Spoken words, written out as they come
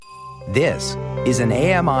This is an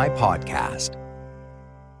AMI podcast.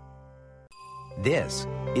 This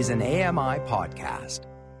is an AMI podcast.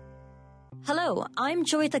 Hello, I'm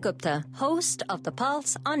Joyita Gupta, host of The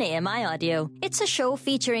Pulse on AMI Audio. It's a show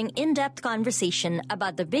featuring in-depth conversation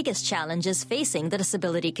about the biggest challenges facing the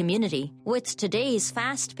disability community. With today's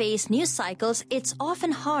fast-paced news cycles, it's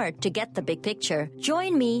often hard to get the big picture.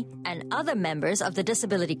 Join me and other members of the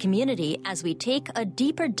disability community as we take a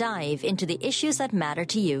deeper dive into the issues that matter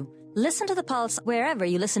to you. Listen to The Pulse wherever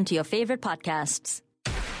you listen to your favorite podcasts.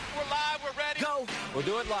 We're live, we're ready. Go. We'll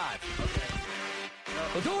do it live. Okay.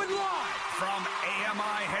 We'll do it live. From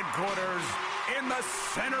AMI headquarters in the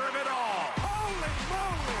center of it all. Holy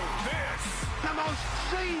moly! This, the most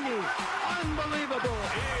scenic, unbelievable,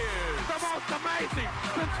 is the most amazing,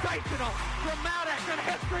 sensational, dramatic in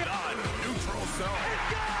history. the neutral zone.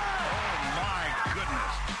 Oh my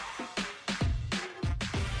goodness!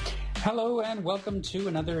 Hello and welcome to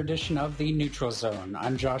another edition of the Neutral Zone.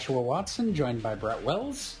 I'm Joshua Watson, joined by Brett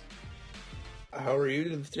Wells. How are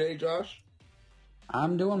you today, Josh?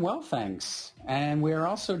 I'm doing well, thanks. And we are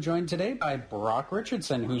also joined today by Brock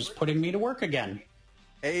Richardson, who's putting me to work again.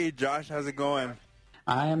 Hey, Josh, how's it going?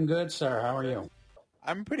 I am good, sir. How are you?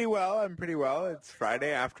 I'm pretty well. It's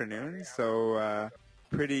Friday afternoon, so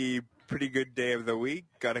pretty good day of the week.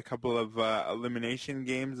 Got a couple of elimination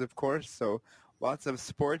games, of course, so lots of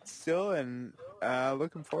sports still, and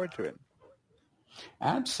looking forward to it.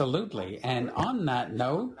 Absolutely. And on that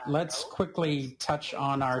note, let's quickly touch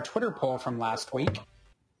on our Twitter poll from last week.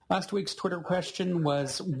 Last week's Twitter question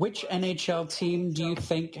was, which NHL team do you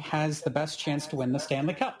think has the best chance to win the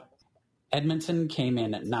Stanley Cup? Edmonton came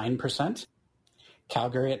in at 9%,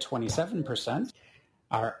 Calgary at 27%.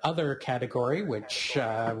 Our other category, which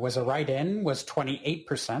was a write-in, was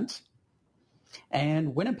 28%.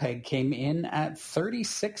 And Winnipeg came in at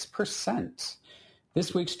 36%.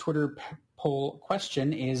 This week's Twitter poll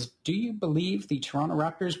question is, do you believe the Toronto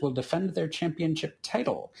Raptors will defend their championship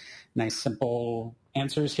title? Nice simple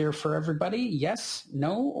answers here for everybody. Yes,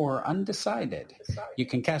 no, or undecided. You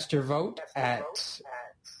can cast your vote at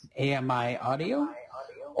AMI Audio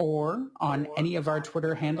or on any of our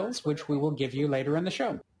Twitter handles, which we will give you later in the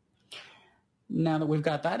show. Now that we've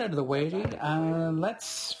got that out of the way,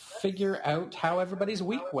 let's figure out how everybody's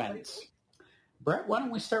week went. Brett, why don't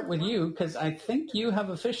we start with you, because I think you have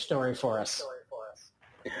a fish story for us.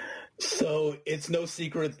 So it's no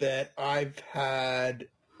secret that I've had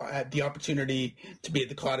the opportunity to be at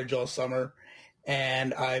the cottage all summer,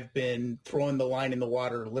 and I've been throwing the line in the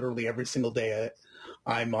water literally every single day.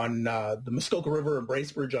 I'm on the Muskoka River in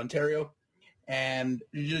Bracebridge, Ontario, and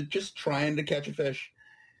just trying to catch a fish.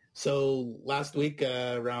 So last week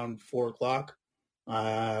around 4 o'clock,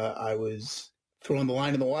 I was throwing the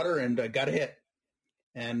line in the water and I got a hit.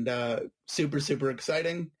 And super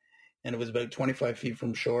exciting, and it was about 25 feet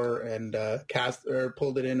from shore, and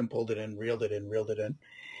pulled it in, reeled it in.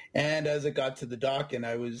 And as it got to the dock and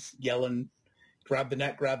I was yelling, grab the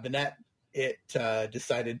net, it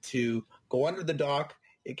decided to go under the dock.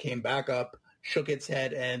 It came back up, shook its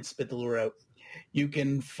head, and spit the lure out. You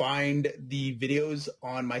can find the videos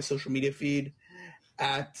on my social media feed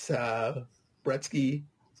at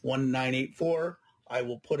Bretsky1984. I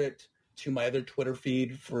will put it to my other Twitter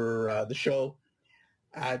feed for the show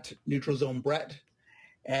at Neutral Zone Brett,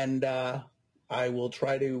 and I will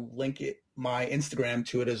try to link my Instagram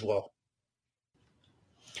to it as well.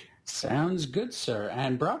 Sounds good, sir.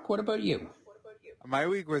 And Brock, what about you? My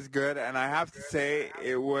week was good, and I have to say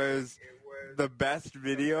it was the best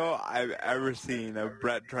video I've ever seen of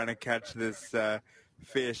Brett trying to catch this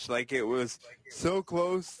fish. Like, it was so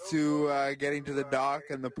close to getting to the dock,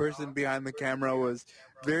 and the person behind the camera was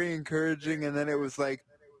very encouraging, and then it was like,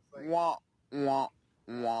 wah, wah,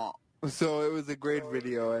 wah. So it was a great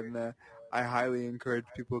video, and I highly encourage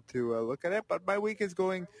people to look at it. But my week is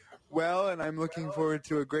going well, and I'm looking forward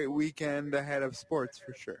to a great weekend ahead of sports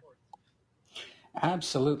for sure.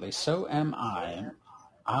 Absolutely. So am I.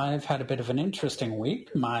 I've had a bit of an interesting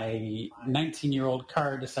week. My 19-year-old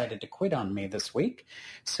car decided to quit on me this week,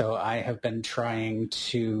 so I have been trying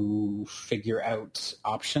to figure out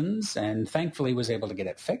options and thankfully was able to get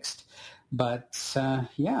it fixed. But,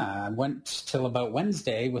 I went till about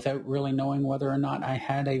Wednesday without really knowing whether or not I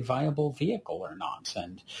had a viable vehicle or not.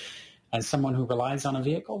 And as someone who relies on a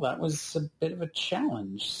vehicle, that was a bit of a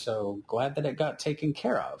challenge, so glad that it got taken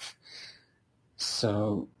care of.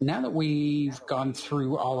 So now that we've gone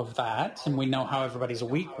through all of that and we know how everybody's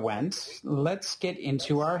week went, let's get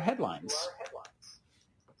into our headlines.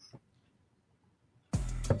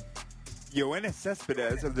 Yoenis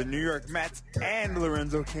Cespedes of the New York Mets and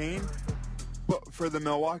Lorenzo Cain for the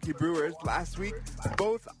Milwaukee Brewers last week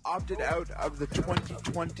both opted out of the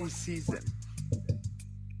 2020 season.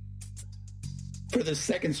 For the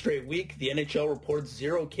second straight week, the NHL reports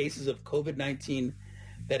 0 cases of COVID-19.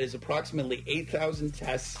 That is approximately 8,000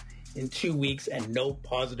 tests in 2 weeks and no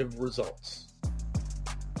positive results.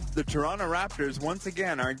 The Toronto Raptors once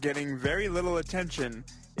again are getting very little attention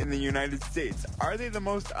in the United States. Are they the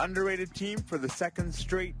most underrated team for the second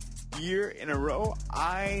straight year in a row?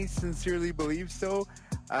 I sincerely believe so.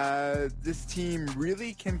 This team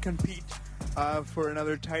really can compete for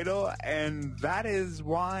another title, and that is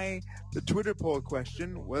why the Twitter poll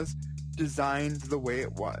question was designed the way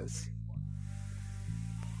it was.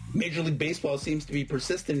 Major League Baseball seems to be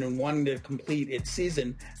persistent in wanting to complete its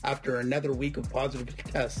season after another week of positive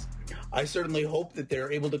tests. I certainly hope that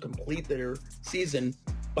they're able to complete their season,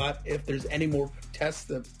 but if there's any more tests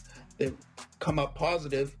that come up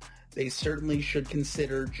positive, they certainly should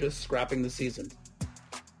consider just scrapping the season.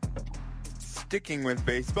 Sticking with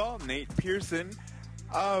baseball, Nate Pearson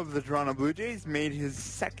of the Toronto Blue Jays made his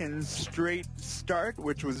second straight start,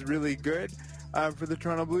 which was really good for the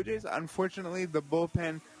Toronto Blue Jays. Unfortunately, the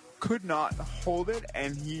bullpen could not hold it,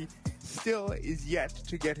 and he still is yet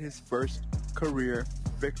to get his first career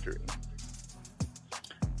victory.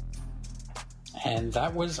 And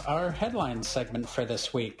that was our headline segment for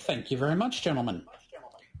this week. Thank you very much, gentlemen.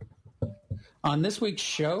 On this week's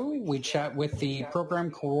show, we chat with the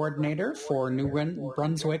program coordinator for New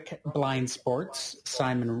Brunswick Blind Sports,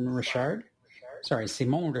 Simon Richard.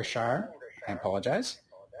 Simon Richard. I apologize.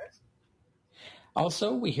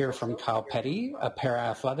 Also, we hear from Kyle Petty, a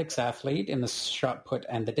para-athletics athlete in the shot put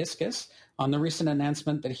and the discus, on the recent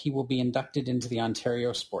announcement that he will be inducted into the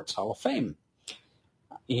Ontario Sports Hall of Fame.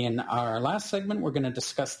 In our last segment, we're going to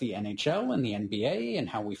discuss the NHL and the NBA and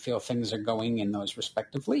how we feel things are going in those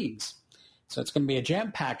respective leagues. So it's going to be a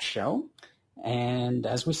jam-packed show. And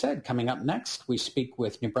as we said, coming up next, we speak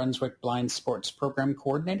with New Brunswick Blind Sports Program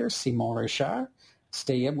Coordinator Simon Richard.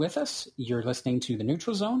 Stay with us. You're listening to The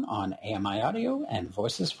Neutral Zone on AMI Audio and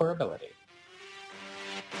Voices for Ability.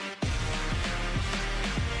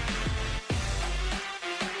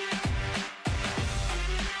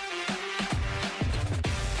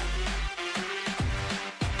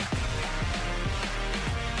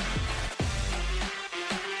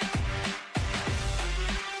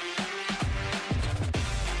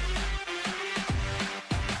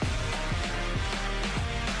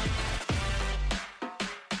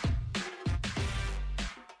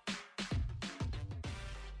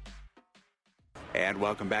 And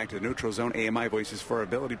welcome back to the Neutral Zone AMI Voices for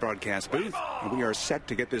Ability broadcast booth. And we are set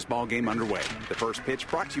to get this ball game underway. The first pitch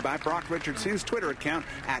brought to you by Brock Richardson's Twitter account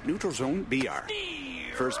at NeutralZoneBR.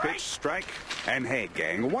 First pitch, strike. And hey,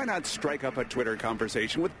 gang, why not strike up a Twitter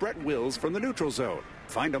conversation with Brett Wills from the Neutral Zone?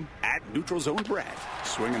 Find him at Neutral Zone Brett.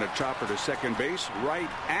 Swinging a chopper to second base, right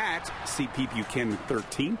at CP Buchanan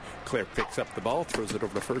 13. Claire picks up the ball, throws it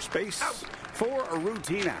over to first base for a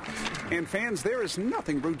routine out. And fans, there is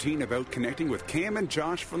nothing routine about connecting with Cam and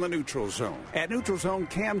Josh from the Neutral Zone. At Neutral Zone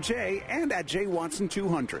Cam J and at J Watson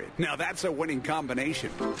 200. Now that's a winning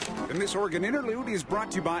combination. And this Oregon interlude is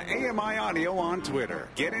brought to you by AMI Audio on Twitter.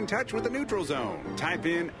 Get in touch with the Neutral Zone. Type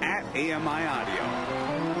in at AMI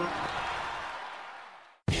Audio.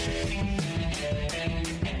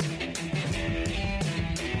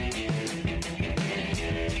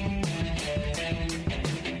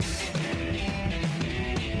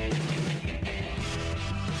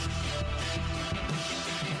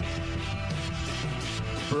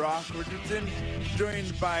 Brock Richardson,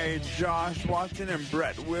 joined by Josh Watson and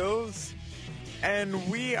Brett Wills. And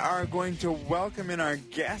we are going to welcome in our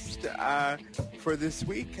guest for this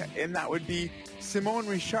week, and that would be Simon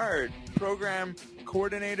Richard, Program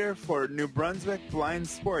Coordinator for New Brunswick Blind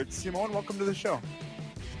Sports. Simon, welcome to the show.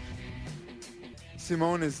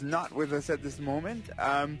 Simon is not with us at this moment,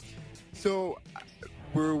 so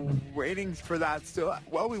we're waiting for that still.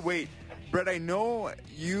 While we wait, Brett, I know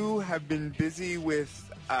you have been busy with,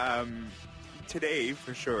 today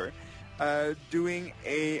for sure, doing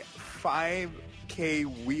a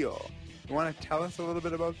 5K wheel. You want to tell us a little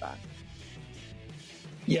bit about that?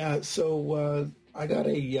 Yeah, so I got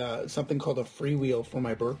a something called a free wheel for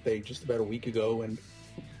my birthday just about a week ago, and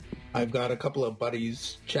I've got a couple of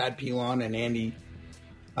buddies, Chad Pilon and Andy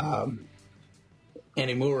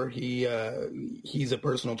Moore. He's a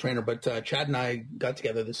personal trainer, but Chad and I got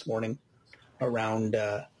together this morning around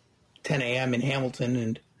 10 a.m. in Hamilton,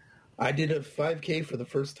 and I did a 5K for the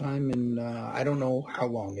first time in I don't know how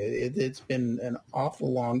long. It's been an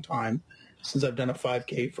awful long time since I've done a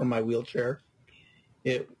 5K from my wheelchair.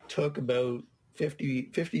 It took about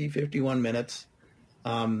 51 minutes,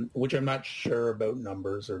 which I'm not sure about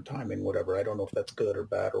numbers or timing, whatever. I don't know if that's good or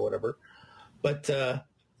bad or whatever. But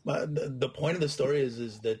the point of the story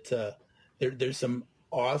is that there's some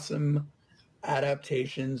awesome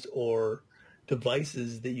adaptations or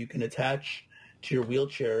devices that you can attach to your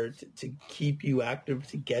wheelchair to keep you active,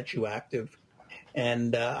 to get you active.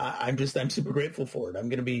 And I'm super grateful for it. I'm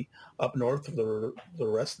going to be up north for the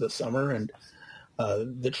rest of the summer, and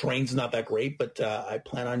the train's not that great, but I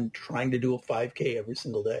plan on trying to do a 5K every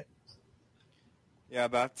single day. Yeah,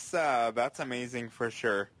 that's amazing for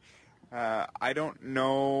sure. I don't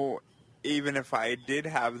know, even if I did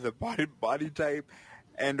have the body type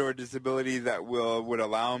and or disability that would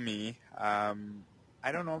allow me,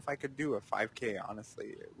 I don't know if I could do a 5K. Honestly,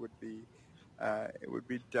 it would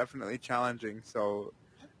be definitely challenging. So,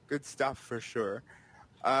 good stuff for sure.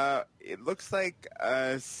 It looks like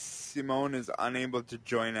Simone is unable to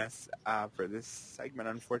join us for this segment,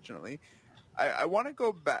 unfortunately. I want to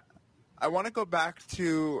go back. I want to go back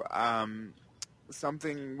to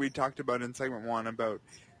something we talked about in segment 1 about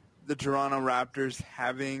the Toronto Raptors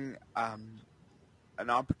having an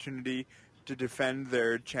opportunity to defend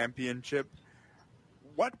their championship.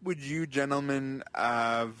 What would you gentlemen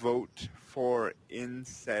vote for in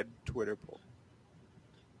said Twitter poll?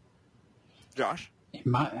 Josh?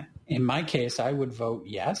 In my case, I would vote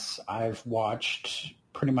yes. I've watched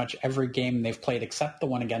pretty much every game they've played except the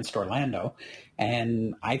one against Orlando,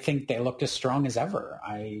 and I think they looked as strong as ever.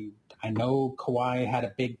 I know Kawhi had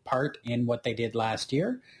a big part in what they did last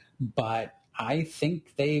year, but I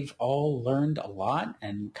think they've all learned a lot,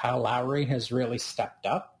 and Kyle Lowry has really stepped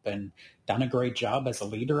up and done a great job as a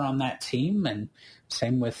leader on that team, and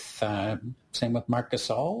same with Marc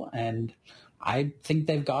Gasol. And I think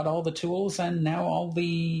they've got all the tools and now all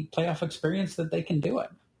the playoff experience that they can do it.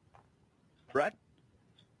 Brett?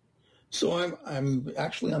 So I'm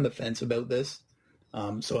actually on the fence about this.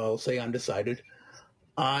 So I'll say undecided.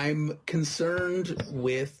 I'm concerned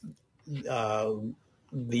with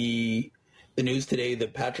the news today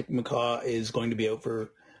that Patrick McCaw is going to be out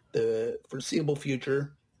for the foreseeable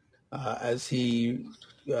future as he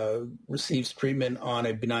receives treatment on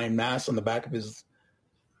a benign mass on the back of his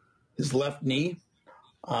left knee.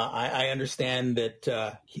 I understand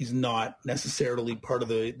that he's not necessarily part of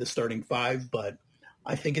the starting five, but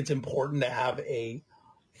I think it's important to have a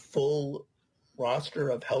full roster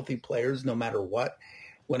of healthy players no matter what.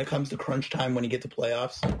 When it comes to crunch time, when you get to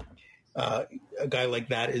playoffs, a guy like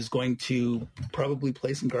that is going to probably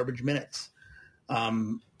play some garbage minutes.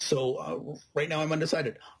 So right now I'm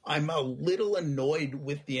undecided. I'm a little annoyed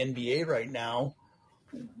with the NBA right now,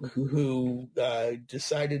 who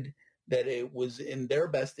decided that it was in their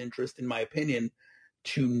best interest, in my opinion,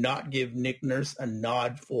 to not give Nick Nurse a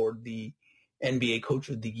nod for the NBA Coach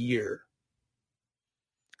of the Year.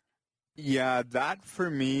 Yeah, that for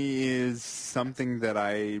me is something that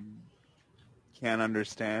I can't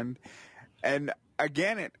understand. And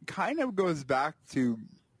again, it kind of goes back to,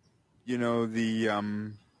 the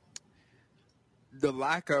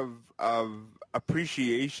lack of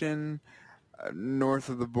appreciation north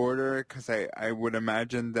of the border, because I would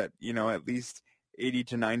imagine that, at least 80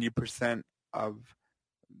 to 90% of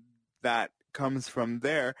that comes from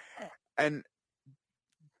there. And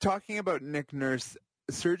talking about Nick Nurse,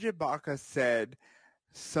 Serge Ibaka said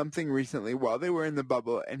something recently while they were in the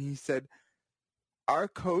bubble, and he said, our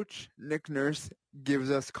coach, Nick Nurse,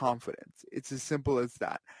 gives us confidence. It's as simple as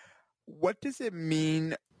that. What does it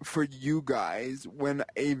mean for you guys when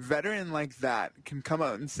a veteran like that can come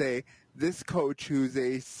out and say, this coach, who's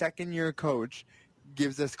a second-year coach,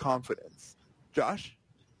 gives us confidence? Josh?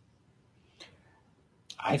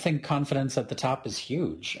 I think confidence at the top is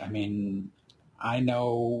huge. I mean, I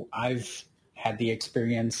know I've had the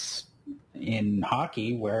experience in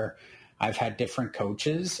hockey where I've had different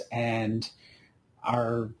coaches, and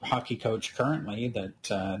our hockey coach currently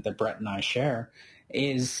that Brett and I share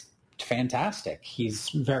is fantastic. He's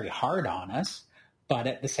very hard on us, but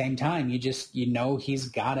at the same time, he's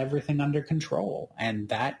got everything under control, and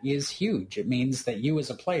that is huge. It means that you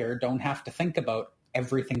as a player don't have to think about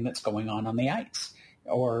everything that's going on the ice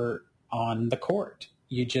or on the court.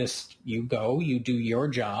 You go, you do your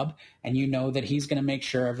job, and you know that he's going to make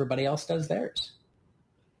sure everybody else does theirs.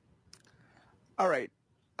 All right.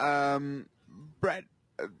 Brett,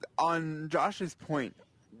 on Josh's point,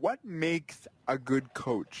 what makes a good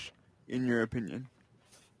coach, in your opinion?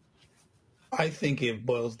 I think it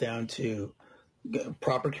boils down to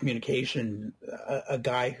proper communication, a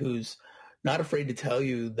guy who's not afraid to tell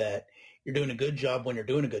you that you're doing a good job when you're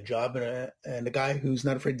doing a good job, and a guy who's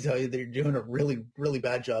not afraid to tell you that you're doing a really, really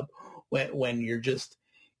bad job when you're just,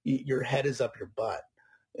 your head is up your butt.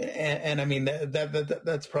 And I mean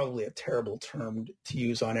that's probably a terrible term to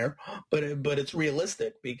use on air, but it's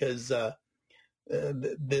realistic because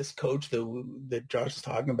this coach that Josh is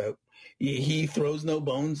talking about, he throws no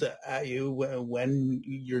bones at you when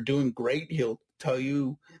you're doing great. He'll tell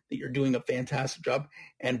you that you're doing a fantastic job,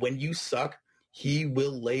 and when you suck, he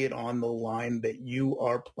will lay it on the line that you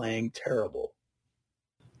are playing terrible.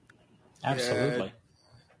 Absolutely.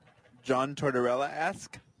 John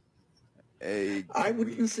Tortorella-esque? I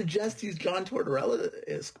wouldn't suggest he's John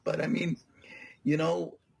Tortorella-esque, but I mean,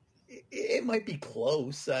 it might be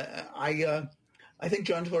close. I think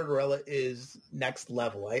John Tortorella is next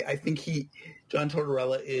level. I think John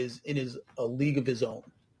Tortorella is in a league of his own.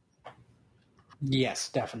 Yes,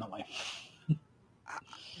 definitely.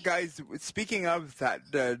 Guys, speaking of that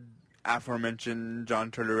aforementioned John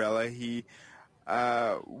Tortorella, he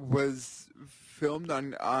was filmed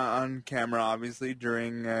on camera, obviously,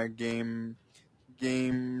 during game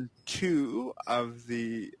 2 of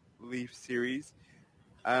the Leaf series,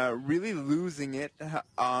 really losing it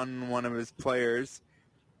on one of his players.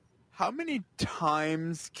 How many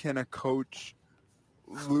times can a coach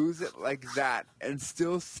lose it like that and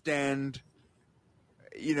still stand,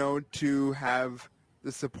 to have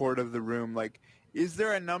the support of the room? Like, is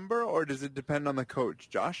there a number, or does it depend on the coach,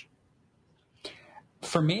 Josh?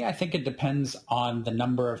 For me, I think it depends on the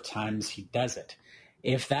number of times he does it.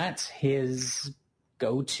 If that's his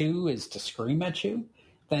go-to is to scream at you,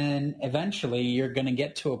 then eventually you're going to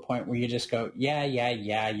get to a point where you just go, yeah,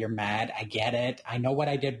 you're mad. I get it. I know what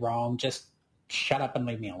I did wrong. Just shut up and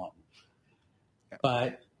leave me alone. Yeah.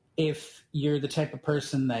 But if you're the type of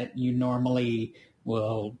person that you normally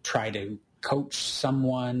will try to coach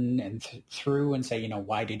someone and through and say,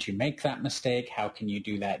 why did you make that mistake? How can you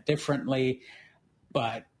do that differently?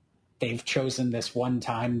 But they've chosen this one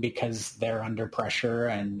time because they're under pressure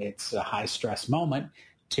and it's a high-stress moment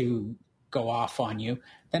to go off on you,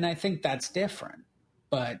 then I think that's different.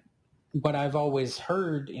 But what I've always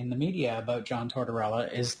heard in the media about John Tortorella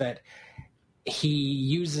is that he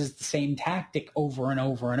uses the same tactic over and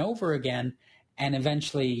over and over again, and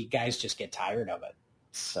eventually guys just get tired of it.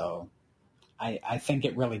 So I think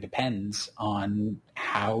it really depends on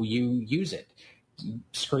how you use it.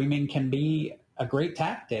 Screaming can be a great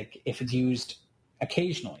tactic if it's used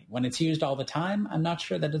occasionally. When it's used all the time, I'm not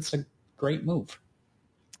sure that it's a great move.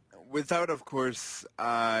 Without, of course,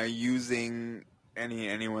 using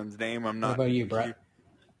anyone's name, I'm not. What about you, Brett?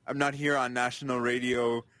 I'm not here on national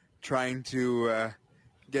radio trying to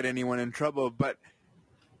get anyone in trouble. But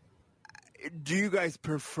do you guys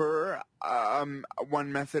prefer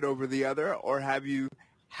one method over the other, or have you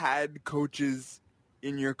had coaches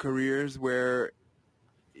in your careers where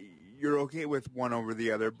you're okay with one over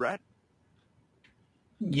the other, Brett?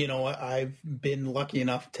 I've been lucky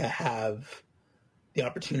enough to have the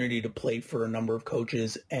opportunity to play for a number of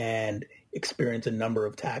coaches and experience a number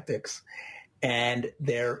of tactics. And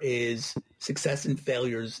there is success and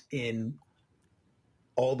failures in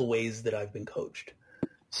all the ways that I've been coached.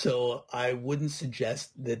 So I wouldn't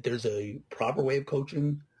suggest that there's a proper way of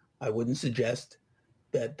coaching. I wouldn't suggest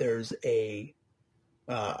that there's a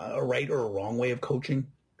right or a wrong way of coaching.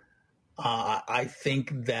 I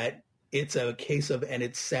think that it's a case of, and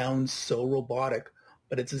it sounds so robotic,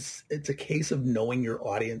 but it's a case of knowing your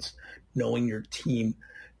audience, knowing your team,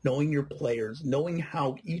 knowing your players, knowing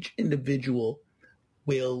how each individual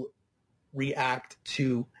will react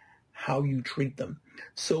to how you treat them.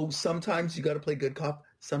 So sometimes you got to play good cop.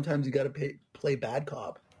 Sometimes you got to play bad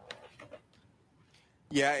cop.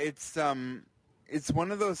 Yeah, it's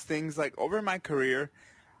one of those things. Like, over my career,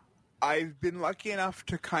 I've been lucky enough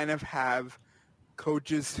to kind of have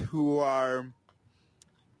coaches who are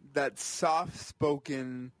that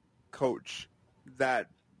soft-spoken coach, that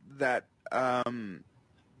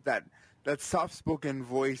soft-spoken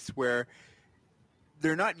voice where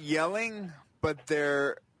they're not yelling, but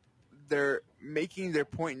they're making their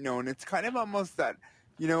point known. It's kind of almost that,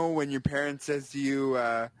 when your parent says to you,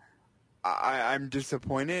 I'm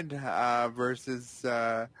disappointed, versus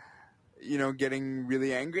getting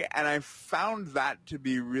really angry. And I found that to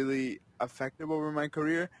be really effective over my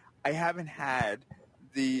career. I haven't had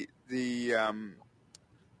the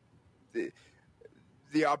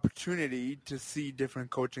opportunity to see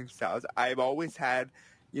different coaching styles. I've always had,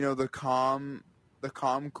 the calm,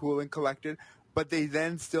 cool, and collected, but they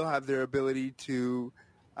then still have their ability to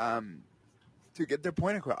get their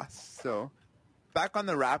point across. So, back on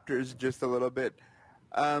the Raptors just a little bit.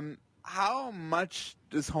 How much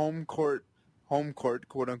does home court,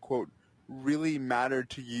 quote unquote, really matter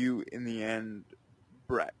to you in the end,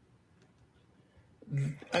 Brett?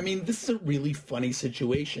 I mean, this is a really funny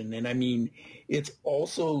situation, and I mean, it's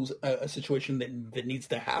also a situation that needs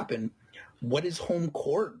to happen. What is home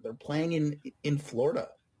court? They're playing in Florida.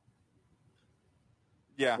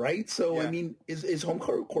 Yeah. Right? So, Yeah. I mean, is home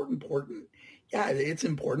court important? Yeah, it's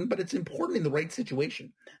important, but it's important in the right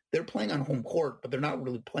situation. They're playing on home court, but they're not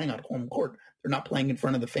really playing on home court. They're not playing in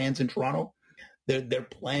front of the fans in Toronto. They're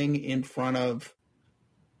playing in front of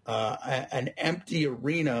an empty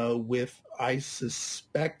arena with, I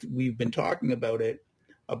suspect we've been talking about it,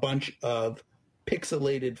 a bunch of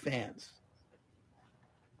pixelated fans.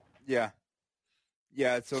 Yeah.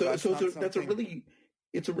 Yeah, so that's a really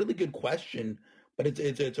good question, but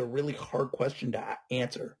it's a really hard question to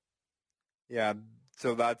answer. Yeah,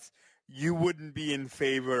 so you wouldn't be in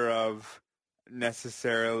favor of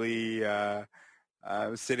necessarily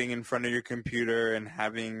sitting in front of your computer and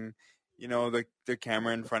having, the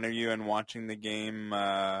camera in front of you and watching the game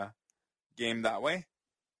that way?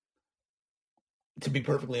 To be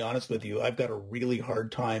perfectly honest with you, I've got a really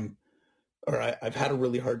hard time, I've had a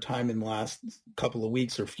really hard time in the last couple of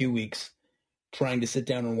weeks or few weeks trying to sit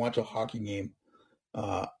down and watch a hockey game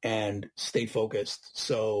and stay focused.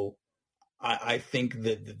 So I think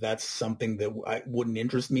that's something that wouldn't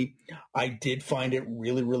interest me. I did find it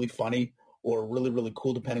really, really funny or really, really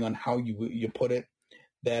cool, depending on how you put it,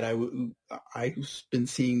 that I've been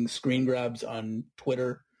seeing screen grabs on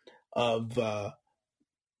Twitter of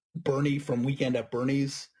Bernie from Weekend at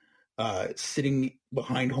Bernie's sitting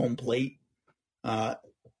behind home plate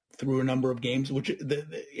through a number of games, which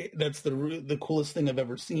that's the coolest thing I've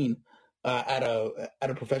ever seen at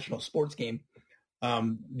a professional sports game.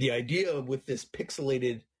 The idea with this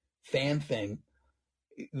pixelated fan thing,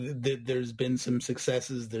 there's been some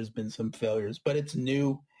successes, there's been some failures, but it's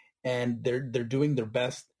new, and they're doing their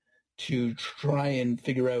best to try and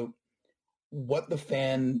figure out what the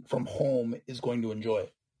fan from home is going to enjoy.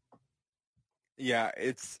 Yeah,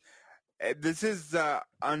 this is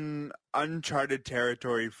uncharted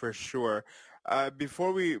territory for sure.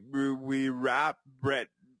 Before we wrap, Brett,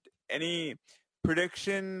 any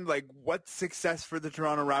prediction, like what's success for the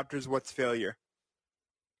Toronto Raptors, what's failure?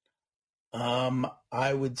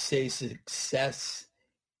 I would say success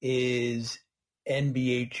is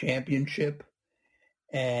NBA championship,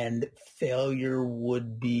 and failure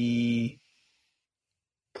would be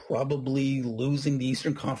probably losing the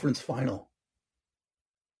Eastern Conference final.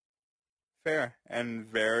 Fair and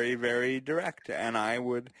very, very direct, and I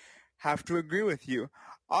would have to agree with you.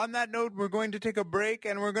 On that note, we're going to take a break,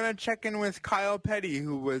 and we're going to check in with Kyle Petty,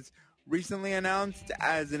 who was recently announced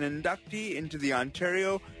as an inductee into the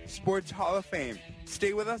Ontario Sports Hall of Fame.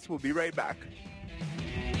 Stay with us. We'll be right back.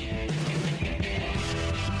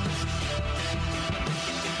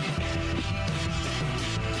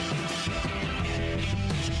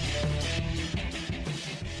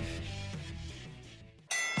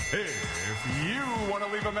 If you want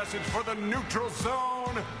to leave a message for the Neutral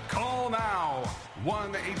Zone, call now.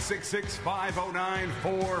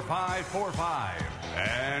 1-866-509-4545.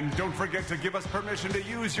 And don't forget to give us permission to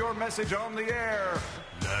use your message on the air.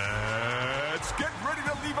 Let's get ready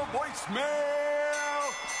to leave a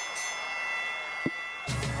voicemail.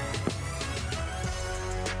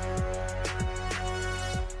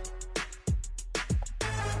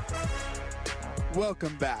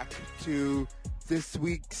 Welcome back to this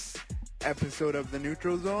week's episode of the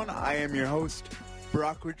Neutral Zone. I am your host,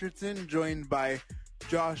 Brock Richardson, joined by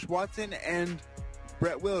Josh Watson and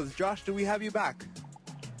Brett Wills. Josh, do we have you back?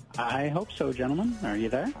 I hope so, gentlemen. Are you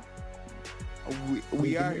there?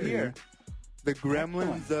 We are here. The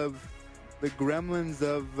gremlins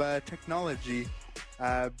of technology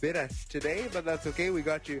bit us today, but that's okay. We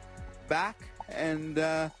got you back, and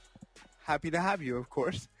happy to have you, of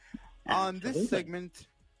course. Absolutely. On this segment,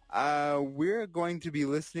 we're going to be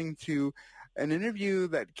listening to an interview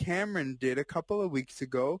that Cameron did a couple of weeks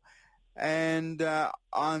ago, and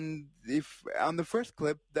on the first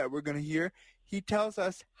clip that we're going to hear, he tells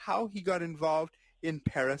us how he got involved in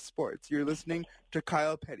para sports. You're listening to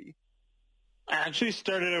Kyle Petty. I actually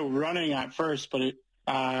started out running at first, but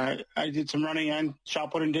I did some running and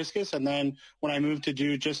shot put and discus, and then when I moved to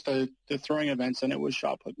do just the throwing events, and it was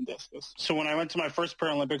shot put and discus. So when I went to my first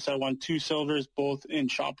Paralympics, I won 2 silvers, both in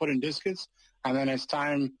shot put and discus, and then as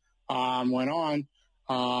time went on,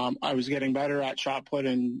 I was getting better at shot put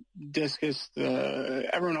and discus.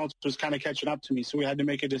 Everyone else was kind of catching up to me, so we had to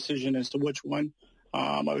make a decision as to which one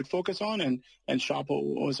I would focus on, and shot put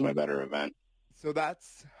was my better event. So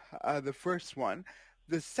that's the first one.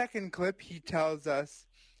 The second clip, he tells us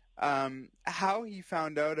how he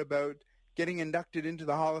found out about getting inducted into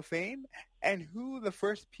the Hall of Fame and who the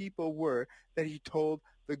first people were that he told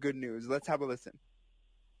the good news. Let's have a listen.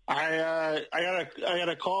 I got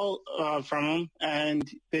a call from them,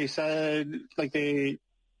 and they said, like, they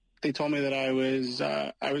told me that I was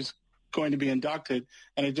going to be inducted,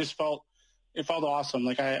 and it felt awesome.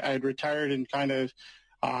 Like, I had retired and kind of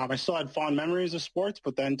I still had fond memories of sports,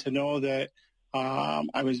 but then to know that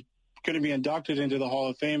I was going to be inducted into the Hall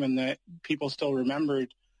of Fame and that people still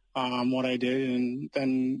remembered what I did, and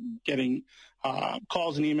then getting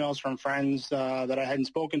calls and emails from friends that I hadn't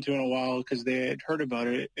spoken to in a while because they had heard about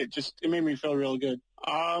it. It made me feel real good.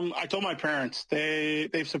 I told my parents.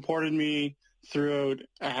 They've supported me throughout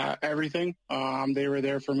everything. They were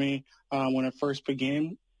there for me when it first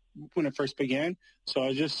began. So I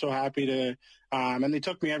was just so happy to, and they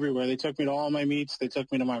took me everywhere. They took me to all my meets. They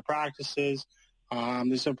took me to my practices.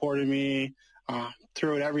 They supported me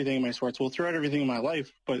throughout everything in my sports. Well, throughout everything in my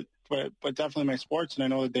life, but definitely my sports. And I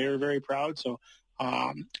know that they were very proud. So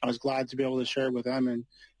I was glad to be able to share it with them,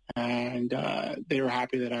 and they were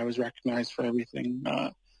happy that I was recognized for everything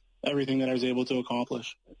that I was able to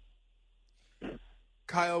accomplish.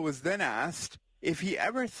 Kyle was then asked if he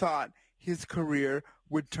ever thought his career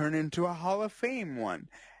would turn into a Hall of Fame one,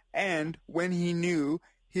 and when he knew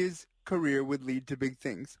his career would lead to big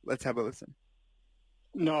things. Let's have a listen.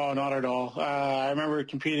 No, not at all. I remember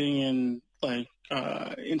competing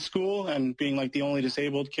in school and being like the only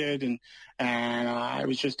disabled kid, and I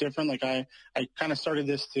was just different. Like I kind of started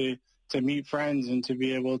this to meet friends and to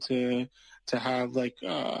be able to have like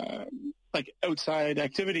outside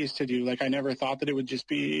activities to do. Like I never thought that it would just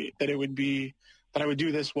be that I would do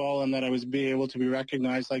this well and that I would be able to be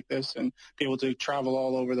recognized like this and be able to travel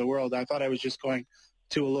all over the world. I thought I was just going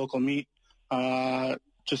to a local meet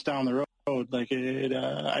just down the road. Like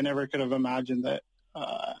I never could have imagined that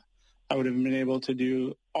I would have been able to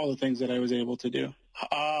do all the things that I was able to do.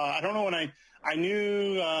 I don't know when I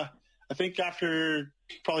knew, I think after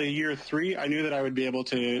probably year 3, I knew that I would be able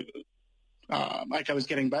to, I was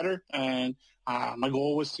getting better, and my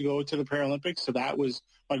goal was to go to the Paralympics. So that was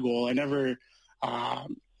my goal. I never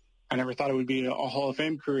thought it would be a Hall of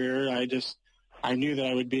Fame career. I knew that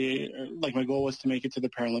I would be, like, my goal was to make it to the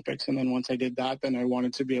Paralympics. And then once I did that, then I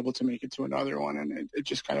wanted to be able to make it to another one. And it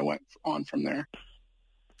just kind of went on from there.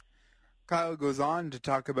 Kyle goes on to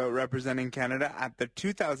talk about representing Canada at the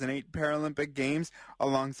 2008 Paralympic Games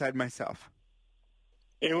alongside myself.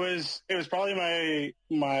 It was probably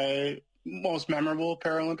my most memorable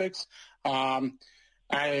Paralympics.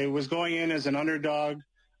 I was going in as an underdog.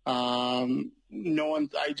 I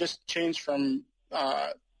just changed from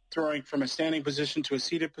throwing from a standing position to a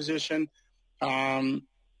seated position. And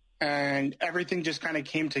everything just kind of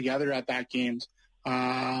came together at that games.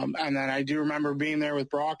 And then I do remember being there with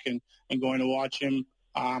Brock and going to watch him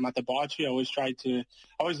at the bocce. I always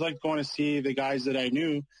liked going to see the guys that I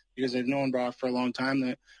knew because I've known Brock for a long time.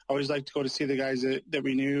 That I always liked to go to see the guys that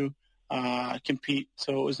we knew compete.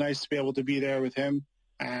 So it was nice to be able to be there with him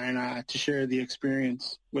and to share the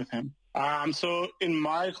experience with him. So in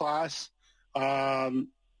my class, there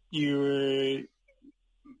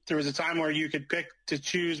was a time where you could pick to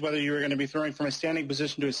choose whether you were going to be throwing from a standing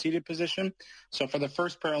position to a seated position. So for the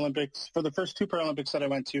first two Paralympics that I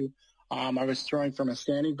went to, I was throwing from a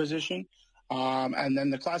standing position. And then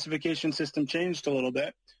the classification system changed a little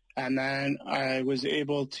bit. And then I was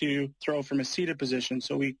able to throw from a seated position.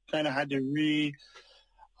 So we kind of had to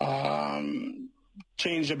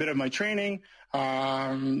change a bit of my training.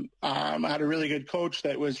 I had a really good coach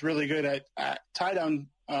that was really good at tie-down,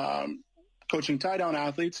 coaching tie-down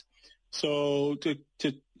athletes. So to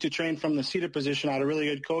train from the seated position, I had a really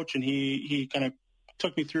good coach, and he kind of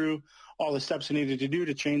took me through all the steps I needed to do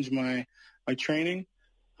to change my training.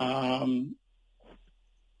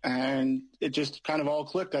 And it just kind of all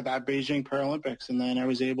clicked at that Beijing Paralympics, and then I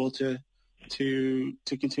was able to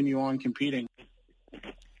continue on competing.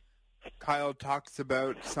 Kyle talks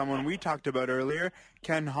about someone we talked about earlier,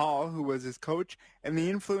 Ken Hall, who was his coach, and the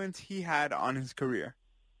influence he had on his career.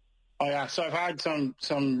 Oh yeah, so I've had some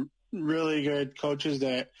really good coaches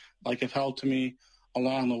that have helped me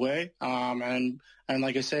along the way. And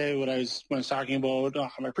like I say, when I was talking about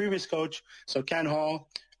my previous coach, so Ken Hall,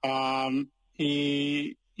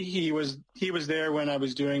 he was there when I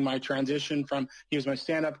was doing my transition he was my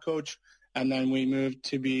stand-up coach, and then we moved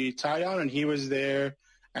to be tie-down, and he was there.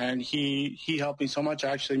 And he helped me so much. I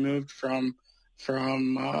actually moved from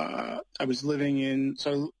I was living in,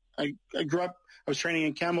 so I grew up, I was training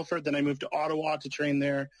in Campbellford, then I moved to Ottawa to train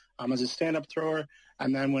there as a stand-up thrower.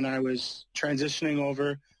 And then when I was transitioning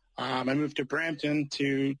over, I moved to Brampton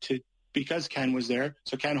because Ken was there.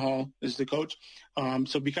 So Ken Hall is the coach.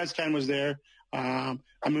 So because Ken was there, I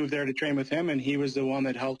moved there to train with him, and he was the one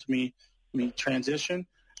that helped me transition.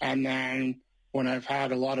 And then when I've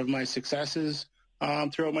had a lot of my successes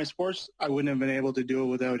throughout my sports, I wouldn't have been able to do it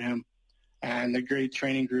without him and the great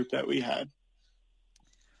training group that we had.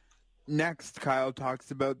 Next, Kyle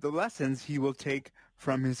talks about the lessons he will take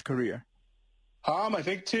from his career. I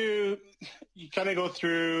think you kind of go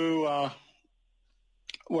through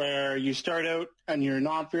where you start out and you're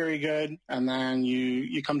not very good, and then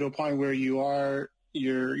you come to a point where you're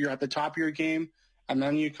at the top of your game, and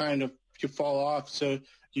then you fall off. So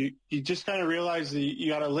you just kind of realize that you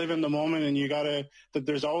got to live in the moment, and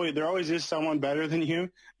that there always is someone better than you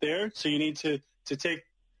there. So you need to take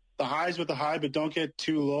the highs with the high, but don't get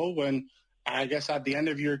too low. When I guess at the end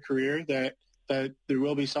of your career that there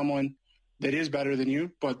will be someone that is better than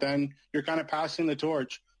you, but then you're kind of passing the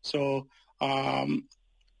torch. So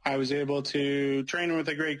I was able to train with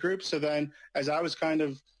a great group. So then as I was kind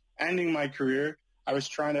of ending my career, I was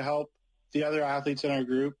trying to help the other athletes in our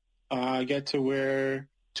group get to where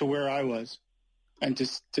I was, and to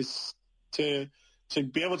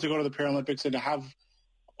be able to go to the Paralympics and to have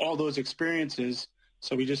all those experiences.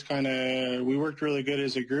 So we worked really good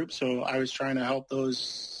as a group. So I was trying to help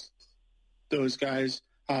those guys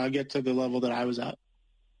get to the level that I was at.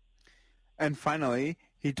 And finally,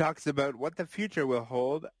 he talks about what the future will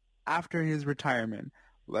hold after his retirement.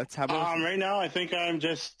 Let's have right now, I think I'm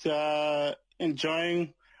just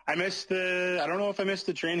enjoying. I don't know if I miss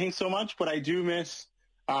the training so much, but I do miss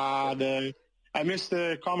the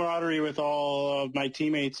camaraderie with all of my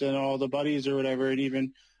teammates and all the buddies or whatever, and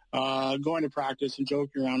even going to practice and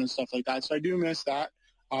joking around and stuff like that. So I do miss that.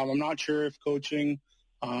 I'm not sure if coaching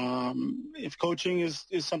is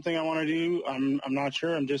something I want to do. I'm not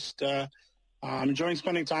sure. I'm just I'm enjoying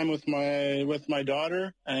spending time with my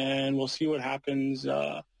daughter, and we'll see what happens.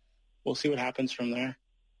 We'll see what happens from there.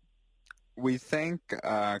 We thank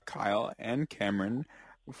Kyle and Cameron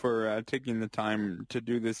for taking the time to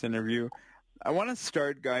do this interview. I want to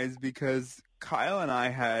start, guys, because Kyle and I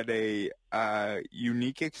had a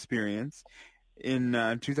unique experience in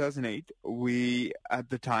 2008. At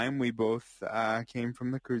the time, we both came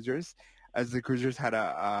from the Cruisers, as the Cruisers had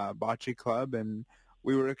a bocce club, and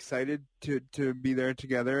we were excited to be there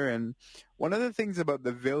together. And one of the things about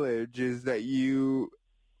the village is that you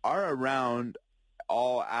are around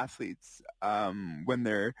all athletes when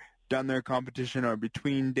they're done their competition or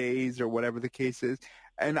between days or whatever the case is.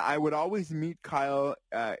 And I would always meet Kyle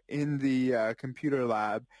in the computer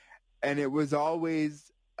lab, and it was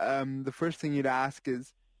always the first thing you'd ask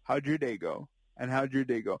is, how'd your day go? And how'd your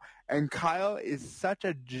day go? And Kyle is such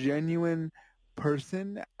a genuine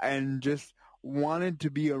person and just wanted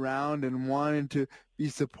to be around and wanted to be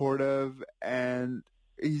supportive, and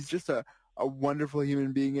he's just a wonderful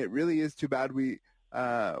human being. It really is too bad we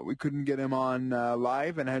couldn't get him on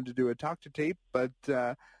live and had to do a talk to tape, but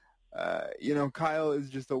Kyle is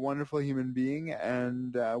just a wonderful human being,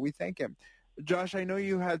 and we thank him. Josh, I know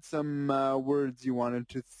you had some words you wanted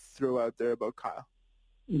to throw out there about Kyle.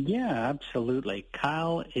 Yeah, absolutely.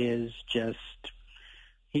 Kyle is just,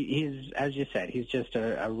 he's, as you said, he's just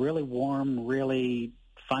a really warm, really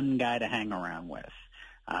fun guy to hang around with.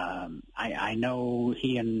 I know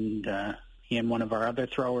he and one of our other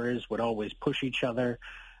throwers would always push each other.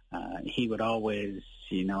 He would always,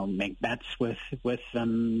 make bets with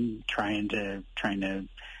them, trying to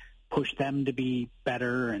push them to be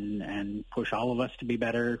better and push all of us to be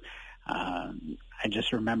better. I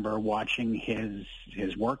just remember watching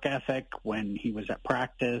his work ethic when he was at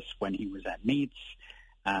practice, when he was at meets.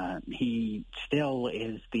 He still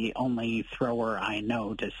is the only thrower I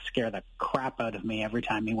know to scare the crap out of me every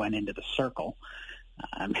time he went into the circle.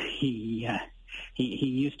 He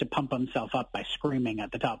used to pump himself up by screaming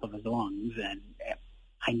at the top of his lungs, and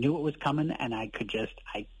I knew it was coming, and I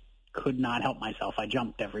could not help myself. I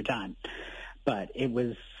jumped every time. But it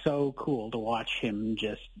was so cool to watch him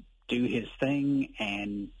just do his thing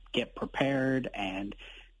and get prepared and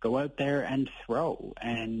go out there and throw.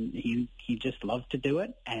 And he just loved to do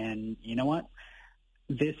it. And you know what?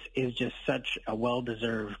 This is just such a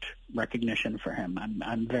well-deserved recognition for him.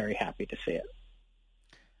 I'm very happy to see it.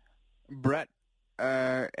 Brett,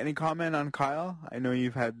 any comment on Kyle? I know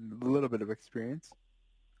you've had a little bit of experience.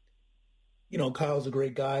 Kyle's a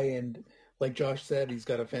great guy, and like Josh said, he's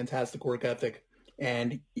got a fantastic work ethic,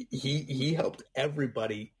 and he helped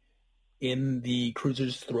everybody in the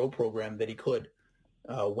Cruisers throw program that he could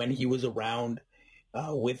when he was around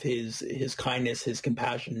with his kindness, his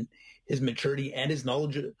compassion, his maturity, and his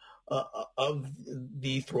knowledge of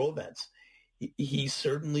the throw events. He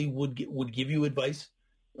certainly would give you advice.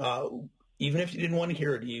 Even if you didn't want to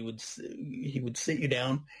hear it, he would sit you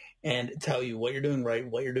down and tell you what you're doing right,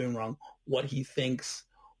 what you're doing wrong, what he thinks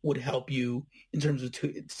would help you in terms of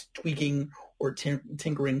tweaking or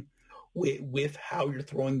tinkering with how you're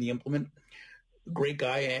throwing the implement. Great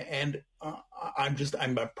guy, and I'm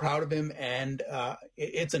proud of him, and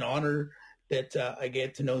it's an honor that I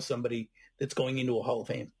get to know somebody that's going into a Hall of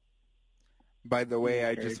Fame. By the way,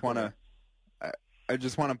 I just want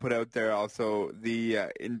to put out there also the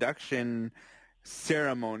induction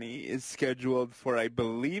ceremony is scheduled for, I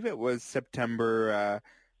believe it was September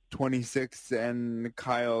 26th, and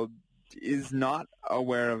Kyle is not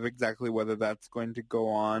aware of exactly whether that's going to go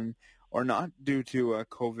on or not due to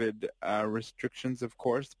COVID restrictions, of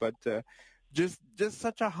course. But just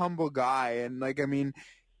such a humble guy, and like, I mean,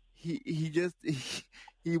 he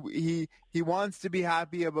wants to be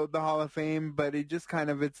happy about the Hall of Fame, but he just kind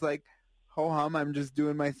of, it's like, ho hum, I'm just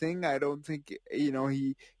doing my thing. I don't think,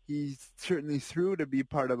 he's certainly through to be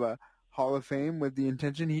part of a Hall of Fame with the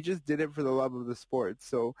intention. He just did it for the love of the sport.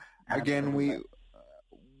 So again,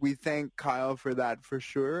 we thank Kyle for that for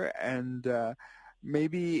sure, and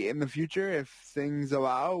maybe in the future, if things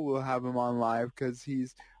allow, we'll have him on live, because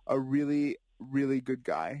he's a really, really good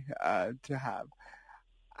guy to have.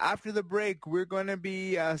 After the break, we're going to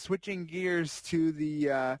be switching gears to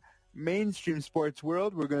the mainstream sports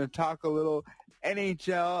world. We're going to talk a little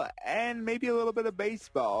NHL and maybe a little bit of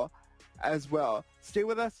baseball as well. Stay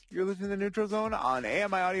with us. You're listening to the Neutral Zone on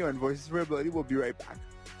AMI Audio and Voices for Ability. We'll be right back.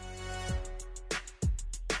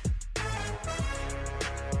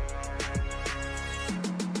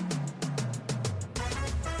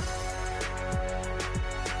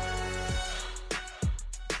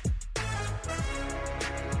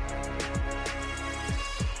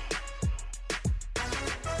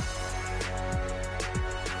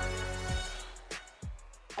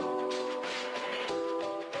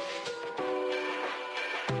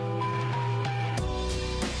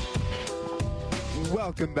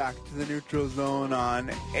 Welcome back to the Neutral Zone on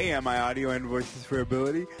AMI Audio and Voices for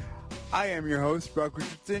Ability. I am your host, Brock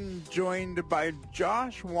Richardson, joined by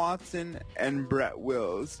Josh Watson and Brett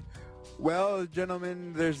Wills. Well,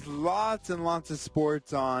 gentlemen, there's lots and lots of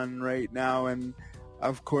sports on right now, and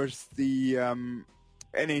of course the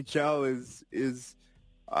NHL is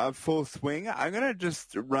full swing. I'm going to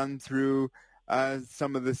just run through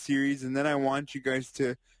some of the series, and then I want you guys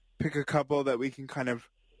to pick a couple that we can kind of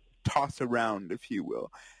toss around, if you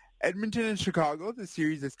will. Edmonton and Chicago, the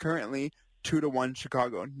series is currently 2-1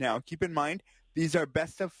 Chicago. Now, keep in mind, these are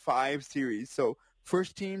best of 5 series, so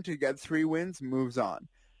first team to get 3 wins moves on.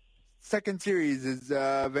 Second series is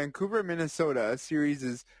Vancouver, Minnesota. A series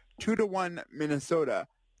is 2-1 Minnesota.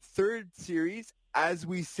 Third series, as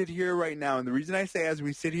we sit here right now, and the reason I say as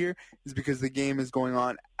we sit here is because the game is going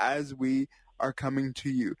on as we are coming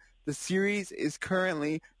to you. The series is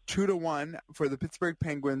currently 2-1 for the Pittsburgh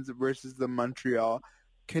Penguins versus the Montreal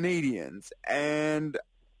Canadiens. And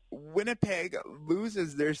Winnipeg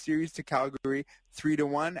loses their series to Calgary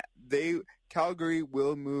 3-1. Calgary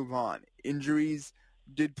will move on. Injuries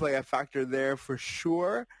did play a factor there for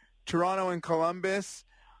sure. Toronto and Columbus.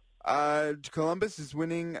 Columbus is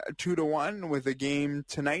winning 2-1 with a game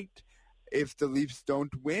tonight. If the Leafs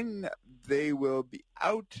don't win, they will be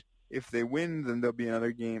out. If they win, then there'll be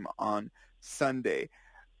another game on Sunday.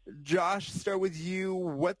 Josh, start with you.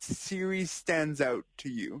 What series stands out to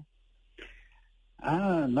you?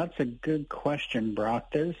 That's a good question,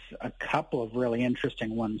 Brock. There's a couple of really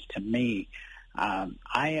interesting ones to me.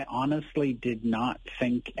 I honestly did not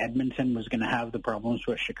think Edmonton was going to have the problems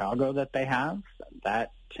with Chicago that they have.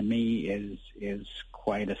 That, to me, is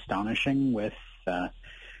quite astonishing with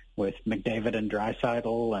McDavid and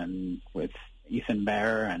Draisaitl and with Ethan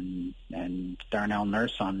Bear and Darnell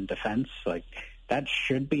Nurse on defense. Like, that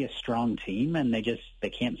should be a strong team, and they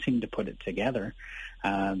can't seem to put it together.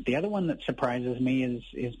 The other one that surprises me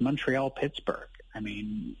is Montreal-Pittsburgh. I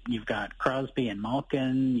mean, you've got Crosby and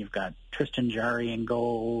Malkin, you've got Tristan Jarry in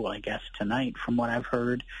goal, I guess, tonight from what I've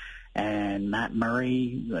heard, and Matt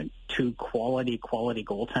Murray, like, 2 quality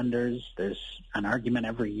goaltenders. There's an argument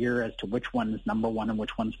every year as to which one is number 1 and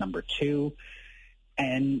which one's number 2.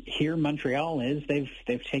 And here Montreal is,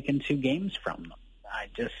 they've taken 2 games from them.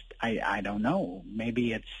 I don't know.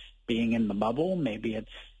 Maybe it's being in the bubble. Maybe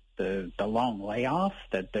it's the long layoff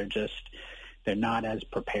that they're not as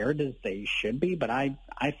prepared as they should be. But I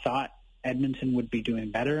thought Edmonton would be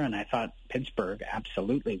doing better, and I thought Pittsburgh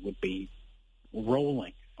absolutely would be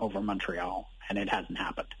rolling over Montreal, and it hasn't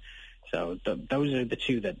happened. So those are the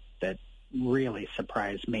 2 that really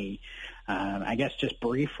surprised me. I guess just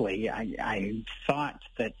briefly, I thought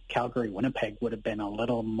that Calgary-Winnipeg would have been a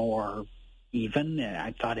little more even.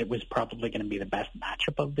 I thought it was probably going to be the best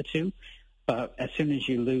matchup of the 2. But as soon as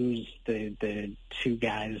you lose the 2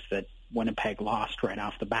 guys that Winnipeg lost right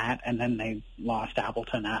off the bat, and then they lost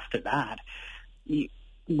Appleton after that.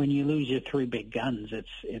 When you lose your three big guns,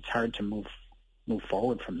 it's hard to move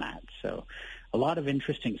forward from that. So a lot of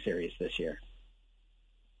interesting series this year.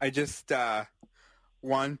 I just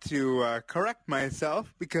want to correct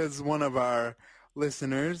myself because one of our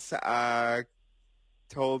listeners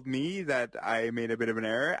told me that I made a bit of an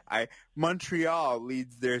error. Montreal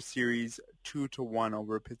leads their series 2-1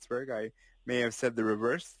 over Pittsburgh. I may have said the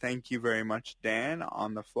reverse. Thank you very much, Dan,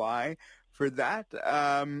 on the fly for that.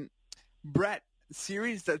 Brett,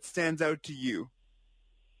 series that stands out to you?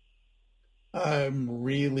 I'm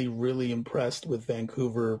really, really impressed with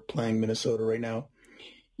Vancouver playing Minnesota right now.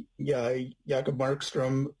 Yeah, Jakob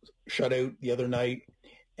Markstrom shutout the other night,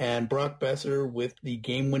 and Brock Besser with the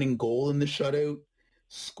game-winning goal in the shutout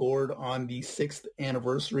scored on the 6th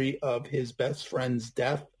anniversary of his best friend's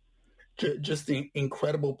death. Just the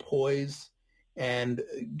incredible poise and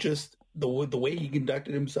just the way he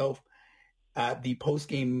conducted himself at the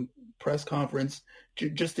post-game press conference,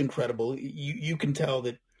 just incredible. You can tell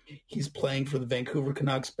that he's playing for the Vancouver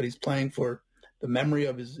Canucks, but he's playing for the memory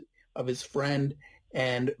of his friend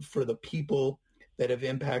and for the people that have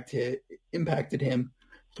impacted him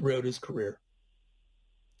throughout his career.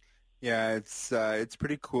 Yeah, it's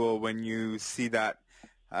pretty cool when you see that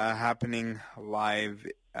happening live,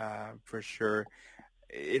 for sure.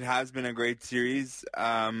 It has been a great series.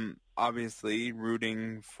 Obviously,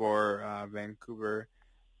 rooting for Vancouver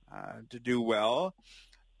to do well.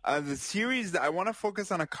 The series, I want to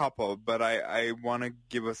focus on a couple, but I want to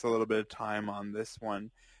give us a little bit of time on this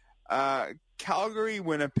one.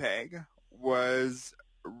 Calgary-Winnipeg was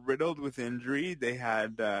riddled with injury. They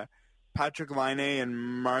had Patrick Laine and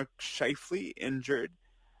Mark Scheifele injured.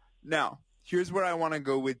 Now, here's where I want to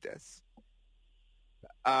go with this.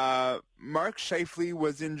 Mark Scheifele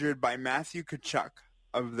was injured by Matthew Tkachuk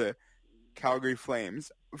of the Calgary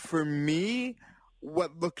Flames. For me,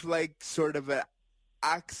 what looked like sort of an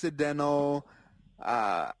accidental,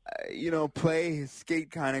 play, his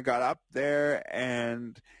skate kind of got up there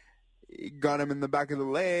and got him in the back of the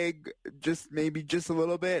leg, just a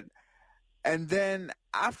little bit. And then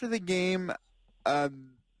after the game, I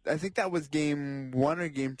think that was game 1 or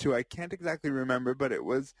game 2. I can't exactly remember, but it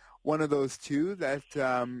was one of those two that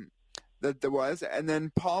there was. And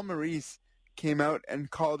then Paul Maurice came out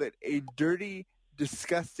and called it a dirty,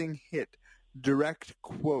 disgusting hit. Direct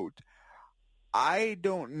quote. I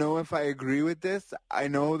don't know if I agree with this. I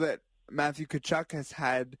know that Matthew Tkachuk has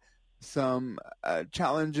had some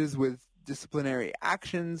challenges with disciplinary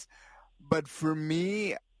actions, but for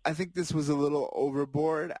me, I think this was a little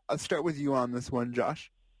overboard. I'll start with you on this one,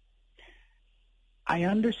 Josh. I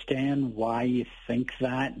understand why you think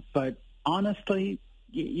that, but honestly,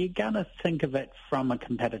 you got to think of it from a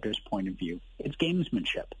competitor's point of view. It's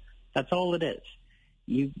gamesmanship. That's all it is.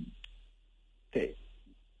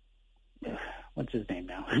 What's his name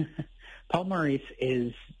now? Paul Maurice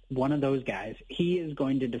is one of those guys. He is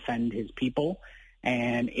going to defend his people,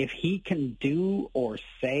 and if he can do or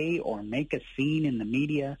say or make a scene in the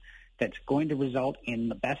media that's going to result in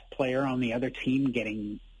the best player on the other team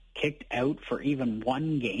getting kicked out for even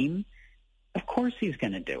one game, of course he's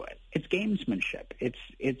going to do it. It's gamesmanship.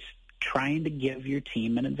 It's trying to give your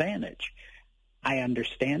team an advantage. I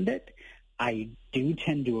understand it. I do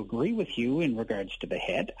tend to agree with you in regards to the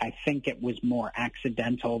hit. I think it was more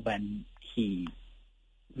accidental than he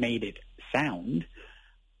made it sound,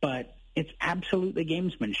 but it's absolutely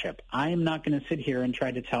gamesmanship. I am not going to sit here and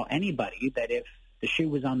try to tell anybody that if the shoe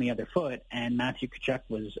was on the other foot and Matthew Tkachuk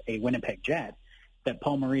was a Winnipeg Jet, that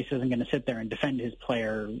Paul Maurice isn't going to sit there and defend his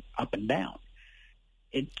player up and down.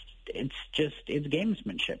 It's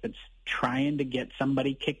gamesmanship. It's trying to get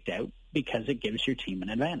somebody kicked out because it gives your team an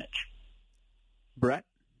advantage. Brett?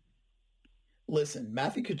 Listen,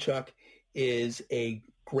 Matthew Tkachuk is a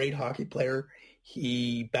great hockey player.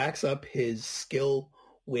 He backs up his skill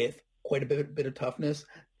with quite a bit of toughness.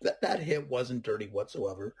 That hit wasn't dirty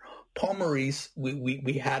whatsoever. Paul Maurice,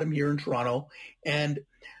 we had him here in Toronto, and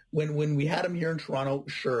when we had him here in Toronto,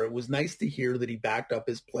 sure, it was nice to hear that he backed up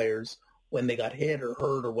his players when they got hit or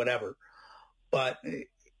hurt or whatever. But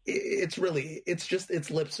it's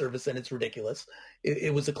lip service, and it's ridiculous.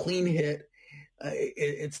 It was a clean hit.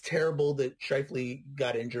 It's terrible that Scheifele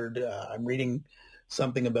got injured. I'm reading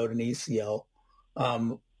something about an ACL.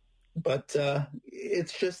 But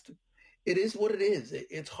it is what it is.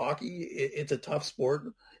 It's hockey. It's a tough sport,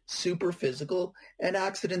 super physical, and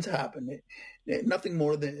accidents happen. Nothing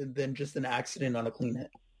more than just an accident on a clean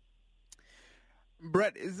hit.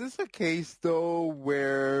 Brett, is this a case, though,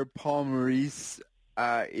 where Paul Maurice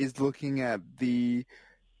is looking at the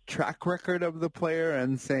track record of the player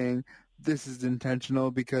and saying, this is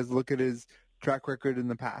intentional because look at his track record in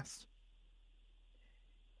the past.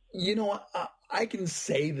 You know, I can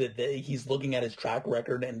say that he's looking at his track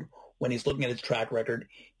record, and when he's looking at his track record,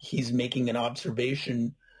 he's making an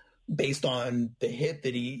observation based on the hit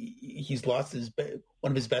that he's lost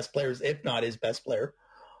one of his best players, if not his best player.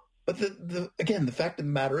 But again, the fact of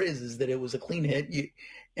the matter is that it was a clean hit,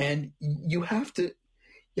 and you have to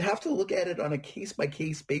look at it on a case by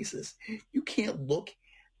case basis. You can't look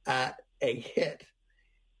at a hit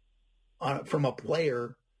from a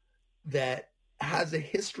player that has a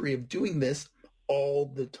history of doing this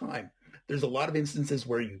all the time. There's a lot of instances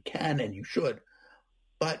where you can and you should,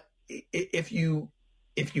 but if you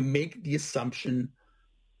make the assumption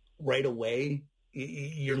right away,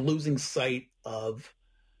 you're losing sight of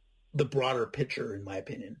the broader picture, in my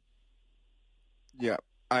opinion. Yeah,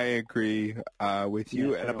 I agree with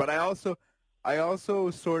you, but I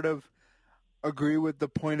also sort of agree with the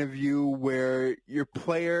point of view where your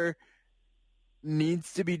player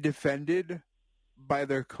needs to be defended by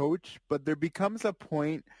their coach, but there becomes a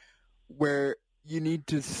point where you need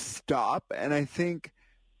to stop, and I think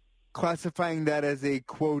classifying that as a,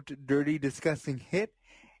 quote, dirty, disgusting hit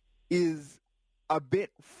is a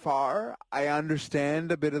bit far. I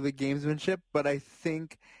understand a bit of the gamesmanship, but I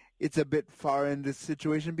think it's a bit far in this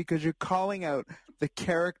situation because you're calling out the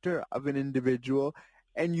character of an individual,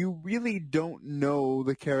 and you really don't know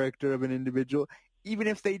the character of an individual, even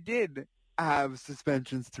if they did have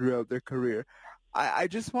suspensions throughout their career. I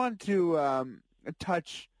just want to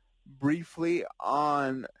touch briefly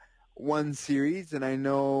on one series, and I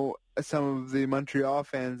know some of the Montreal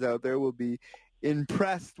fans out there will be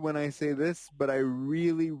impressed when I say this, but I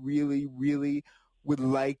really, really, really would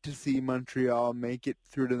like to see Montreal make it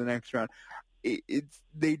through to the next round.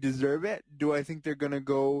 They deserve it. Do I think they're going to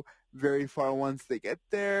go very far once they get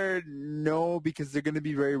there? No, because they're going to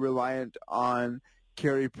be very reliant on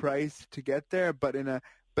Carey Price to get there, but in a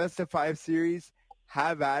best-of-5 series,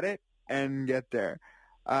 have at it and get there.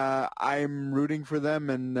 I'm rooting for them,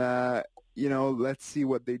 and, let's see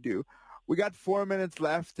what they do. We got 4 minutes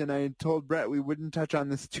left, and I told Brett we wouldn't touch on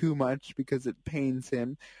this too much because it pains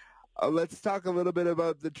him. Let's talk a little bit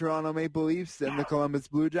about the Toronto Maple Leafs and the Columbus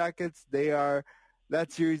Blue Jackets. That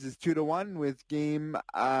series is 2-1 with Game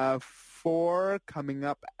 4 coming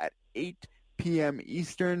up at 8 p.m.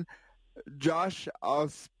 Eastern. Josh, I'll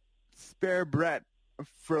spare Brett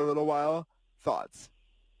for a little while. Thoughts?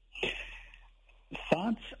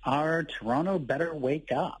 Thoughts are Toronto better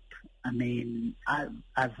wake up. I mean,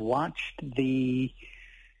 I've watched the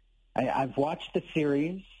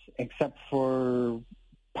series except for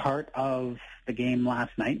part of the game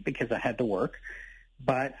last night because I had to work,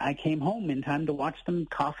 but I came home in time to watch them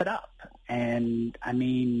cough it up. And I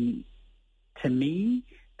mean, to me,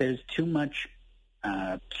 there's too much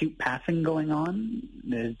cute passing going on.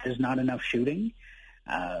 There's not enough shooting.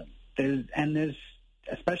 There's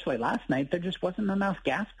especially last night, there just wasn't enough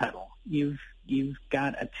gas pedal. You've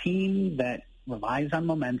got a team that relies on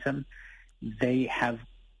momentum. They have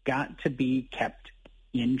got to be kept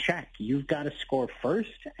in check. You've got to score first,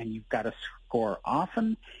 and you've got to score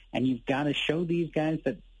often, and you've got to show these guys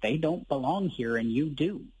that they don't belong here, and you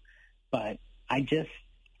do. But I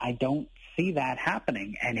don't see that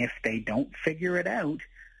happening. And if they don't figure it out,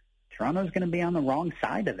 Toronto's going to be on the wrong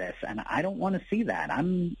side of this, and I don't want to see that.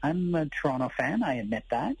 I'm a Toronto fan, I admit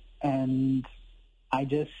that, and I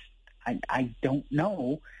don't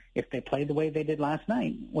know if they play the way they did last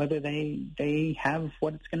night, whether they have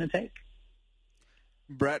what it's going to take.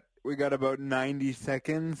 Brett, we got about 90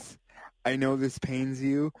 seconds. I know this pains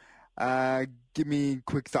you. Give me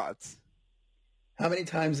quick thoughts. How many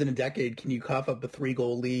times in a decade can you cough up a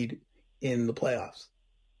 3-goal lead in the playoffs?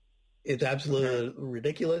 It's absolutely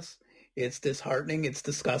ridiculous. It's disheartening. It's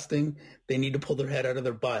disgusting. They need to pull their head out of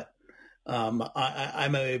their butt. I'm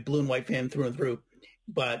a blue and white fan through and through,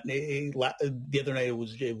 but the other night it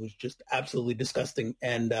was just absolutely disgusting,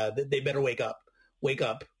 and they better wake up. Wake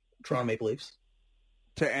up, Toronto Maple Leafs.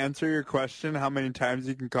 To answer your question, how many times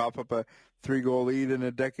you can cough up a 3-goal lead in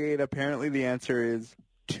a decade, apparently the answer is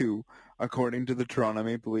 2, according to the Toronto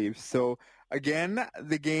Maple Leafs. So, again,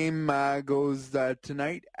 the game goes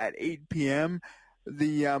tonight at 8 p.m.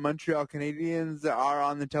 The Montreal Canadiens are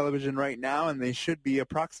on the television right now, and they should be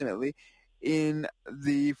approximately in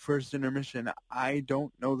the first intermission. I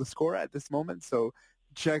don't know the score at this moment, so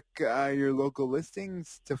check your local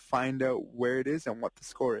listings to find out where it is and what the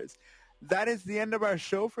score is. That is the end of our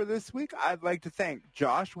show for this week. I'd like to thank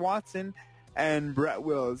Josh Watson and Brett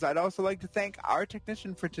Wills. I'd also like to thank our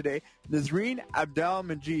technician for today, Nazreen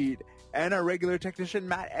Abdel-Majid, and our regular technician,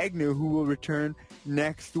 Matt Agnew, who will return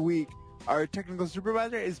next week. Our technical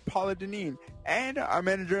supervisor is Paula Deneen. And our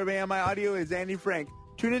manager of AMI Audio is Andy Frank.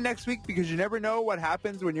 Tune in next week because you never know what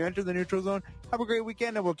happens when you enter the neutral zone. Have a great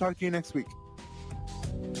weekend, and we'll talk to you next week.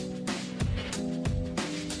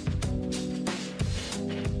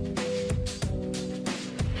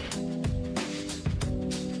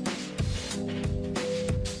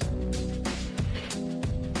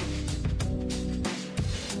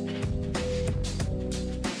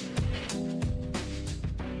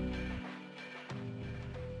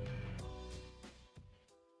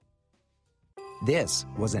 This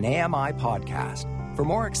was an AMI podcast. For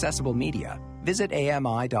more accessible media, visit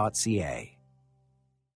ami.ca.